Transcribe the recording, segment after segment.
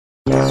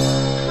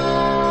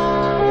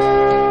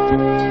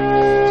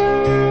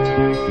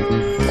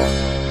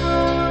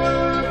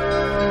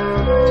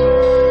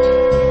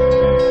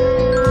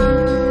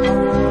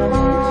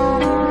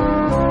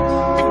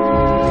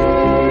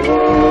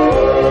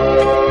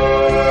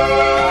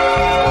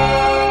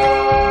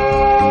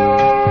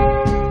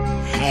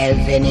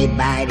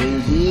anybody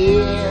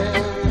here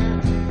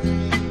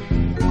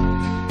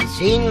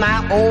seen my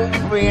old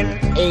friend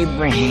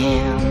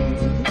Abraham?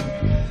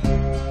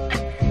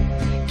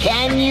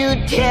 Can you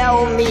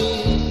tell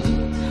me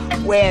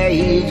where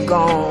he's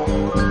gone?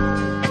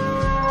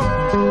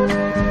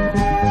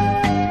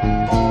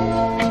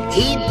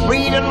 He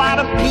freed a lot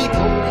of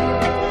people,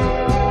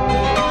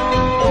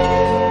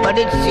 but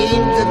it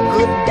seems the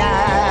good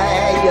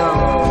die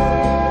young.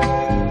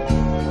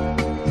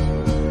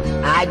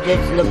 I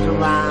just looked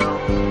around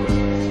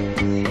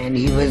and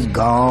he was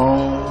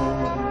gone.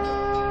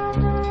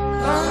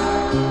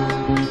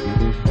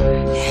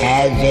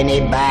 Has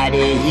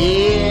anybody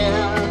here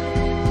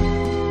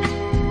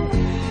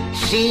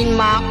seen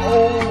my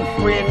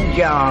old friend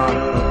John?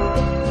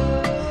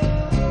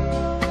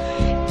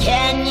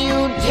 Can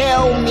you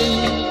tell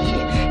me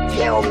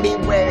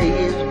where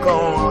he's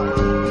gone?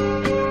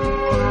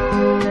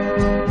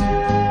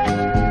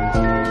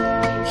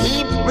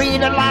 He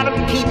freed a lot of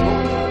people,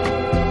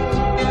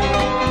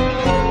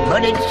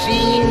 but it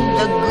seems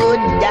the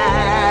good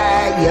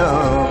die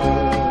young.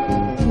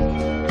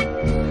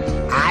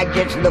 I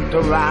just looked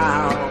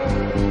around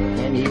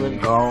and he was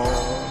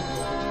gone.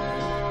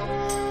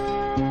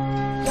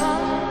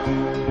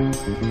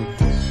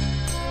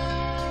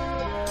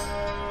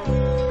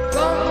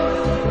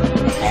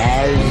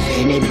 Has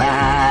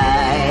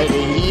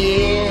anybody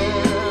here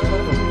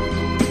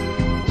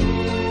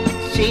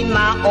seen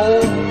my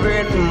old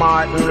friend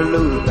Martin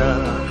Luther?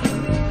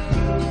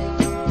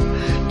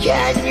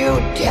 Can you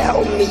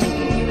tell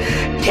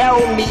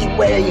me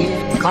where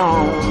he's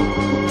gone?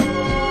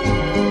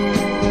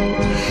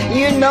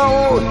 You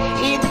know,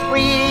 he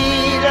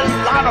freed a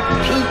lot of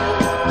people,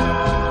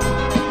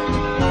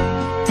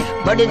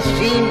 but it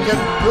seems a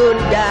good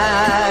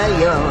die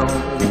young.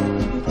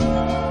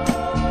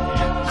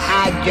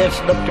 I just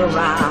looked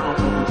around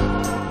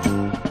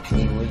and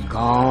he was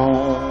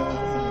gone.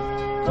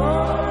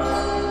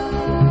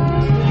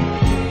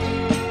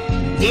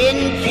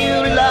 Didn't you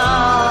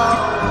love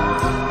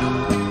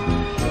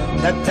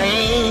the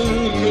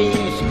things he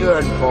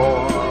stood for?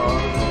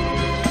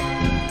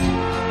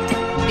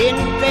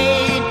 Didn't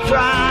they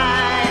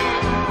try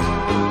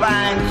to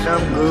find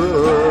some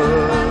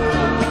good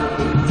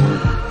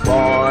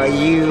for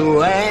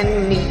you and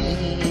me?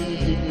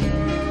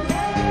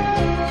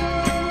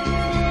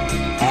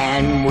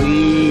 And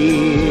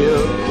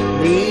we'll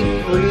be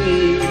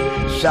free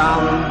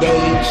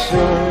someday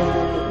soon.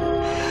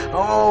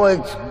 Oh,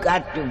 it's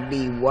got to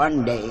be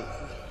one day.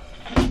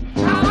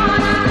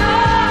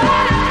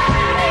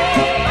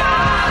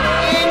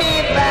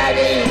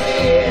 Anybody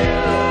here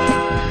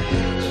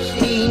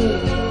seen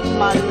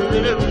my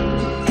little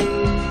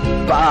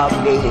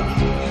Bobby?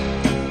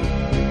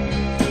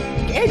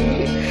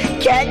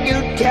 Can you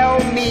tell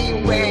me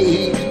where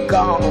he's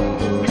gone?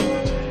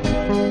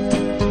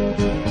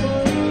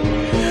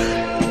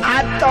 I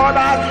thought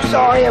I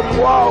saw him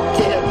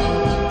walking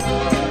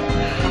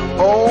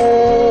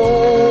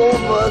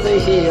over the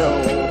hill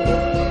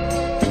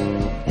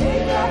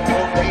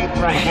with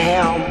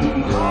Abraham,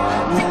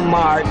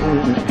 Martin,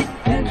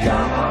 and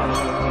John.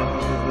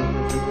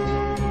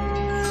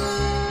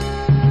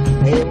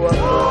 They were